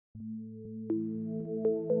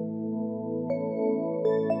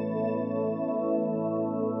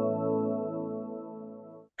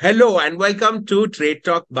Hello and welcome to trade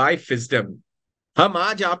talk bye फिजडम। हम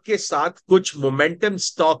आज आपके साथ कुछ मोमेंटम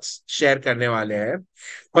स्टॉक्स शेयर करने वाले हैं।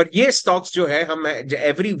 और ये स्टॉक्स जो है हम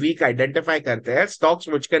एवरी वीक आइडेंटिफाई करते हैं, stocks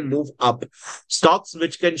which can move up, stocks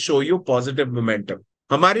which can show you positive momentum.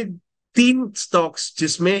 हमारे तीन स्टॉक्स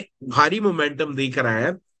जिसमें भारी मोमेंटम दिख रहा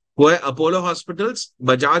है वो है अपोलो हॉस्पिटल्स,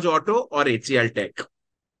 बजाज ऑटो और HCL take.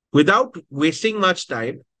 Without wasting much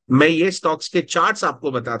time मैं ये स्टॉक्स के चार्ट्स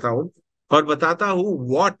आपको बताता हूं और बताता हूं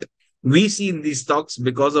what we C in the stocks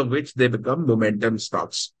because of which they become momentum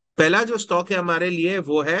stocks. पहला जो स्टॉक है हमारे लिए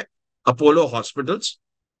वो है Apollo hospitals.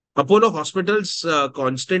 Apollo hospitals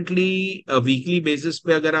constantly weekly basis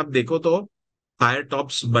पे अगर आप देखो तो हायर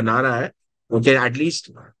टॉप्स बना रहा है। ओके, एटलीस्ट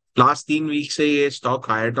लास्ट 3 वीक से ये स्टॉक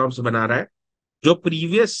हायर टॉप्स बना रहा है। जो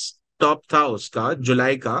प्रीवियस टॉप था उसका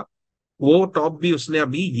जुलाई का, वो टॉप भी उसने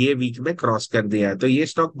अभी ये वीक में क्रॉस कर दिया है। तो ये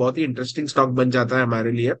स्टॉक बहुत ही इंटरेस्टिंग स्टॉक बन जाता है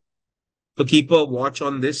हमारे लिए। तो keep a watch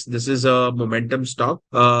on this this is a momentum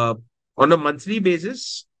stock. On a monthly basis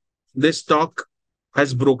this stock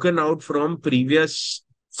has broken out from previous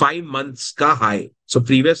 5 months ka high. So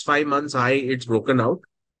previous 5 months high, it's broken out.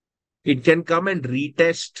 It can come and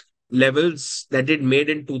retest levels that it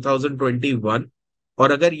made in 2021.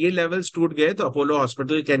 और अगर ये levels टूट गए तो Apollo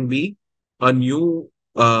hospital can be a new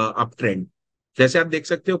up trend. जैसे आप देख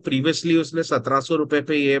सकते हो प्रीवियसली उसने 1700 रुपए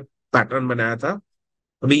पे ये पैटर्न बनाया था,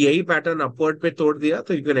 अभी यही पैटर्न अपवर्ड पे तोड़ दिया,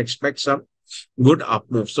 तो you can expect some good up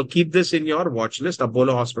move. So keep this in your watch list,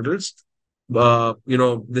 Apollo hospitals.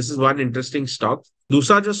 This is one interesting stock.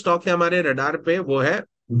 दूसरा जो स्टॉक है हमारे रडार पे वो है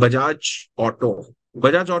बजाज ऑटो।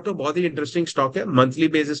 बजाज ऑटो बहुत ही इंटरेस्टिंग स्टॉक है। मंथली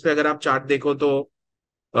बेसिस पे अगर आप चार्ट देखो तो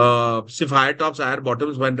सिर्फ हायर टॉप्स हायर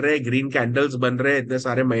बॉटम्स बन रहे हैं, ग्रीन कैंडल्स बन रहे हैं इतने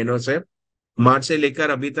सारे महीनों से। मार्च से लेकर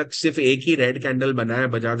अभी तक सिर्फ एक ही रेड कैंडल बना है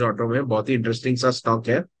बजाज ऑटो में। बहुत ही इंटरेस्टिंग सा स्टॉक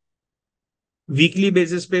है। वीकली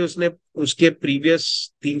बेसिस पे उसने उसके प्रीवियस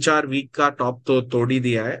 3-4 वीक का टॉप तो तोड़ ही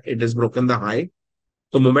दिया है, it is broken the high.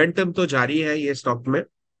 तो मोमेंटम तो जारी है ये स्टॉक में।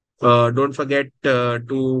 Don't forget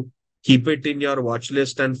to keep it in your watch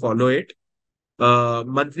list and follow it.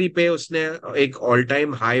 Monthly पे उसने एक ऑल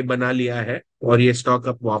टाइम हाई बना लिया है और ये स्टॉक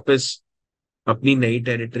अब वापस अपनी नई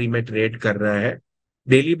टेरिटरी में ट्रेड कर रहा है।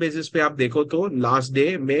 डेली बेसिस पे आप देखो तो लास्ट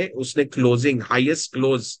डे में उसने closing highest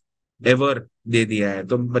close ever they दिया है।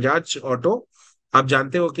 तो बजाज ऑटो, आप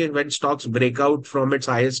जानते हो कि when stocks break out from its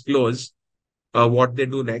highest close, what they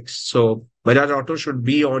do next. So Bajaj auto should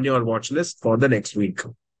be on your watch list for the next week.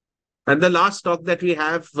 And the last stock that we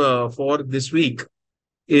have for this week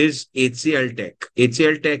is HCL Tech.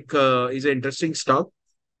 HCL Tech is an interesting stock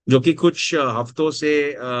जो कि कुछ हफ्तों से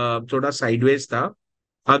थोड़ा sideways था।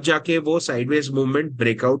 अब जाके वो साइडवेज मूवमेंट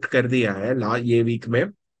ब्रेकआउट कर दिया है ये वीक में।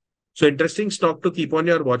 So interesting stock to keep on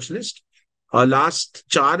your watch list. Last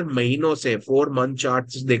 4 महीनों से 4 मंथ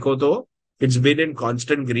चार्ट देखो तो it's been in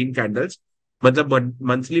constant green candles, मतलब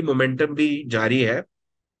मंथली मोमेंटम भी जारी है।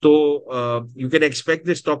 तो you can expect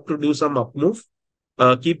this stock to do sum up move.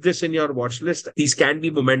 Keep this in your watch list. These can be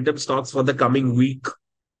momentum stocks for the coming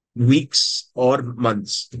weeks or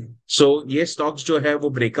months. So ये stocks जो है वो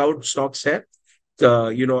breakout stocks है।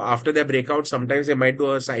 After their breakout, sometimes they might do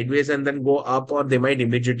a sideways and then go up, or they might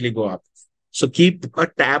immediately go up. So keep a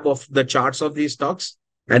tab of the charts of these stocks.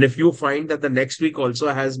 And if you find that the next week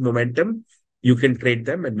also has momentum, you can trade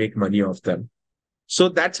them and make money off them.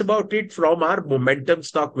 So that's about it from our momentum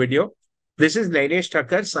stock video. This is Nainesh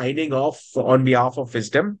Thakkar signing off on behalf of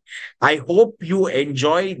Fisdom. I hope you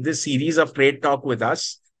enjoy this series of trade talk with us.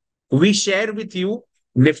 We share with you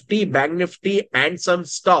Nifty, Bank Nifty, and some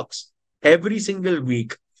stocks every single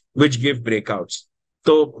week, which give breakouts.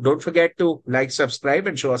 So don't forget to like, subscribe,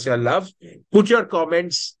 and show us your love. Put your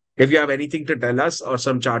comments if you have anything to tell us or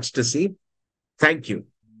some charts to see. Thank you.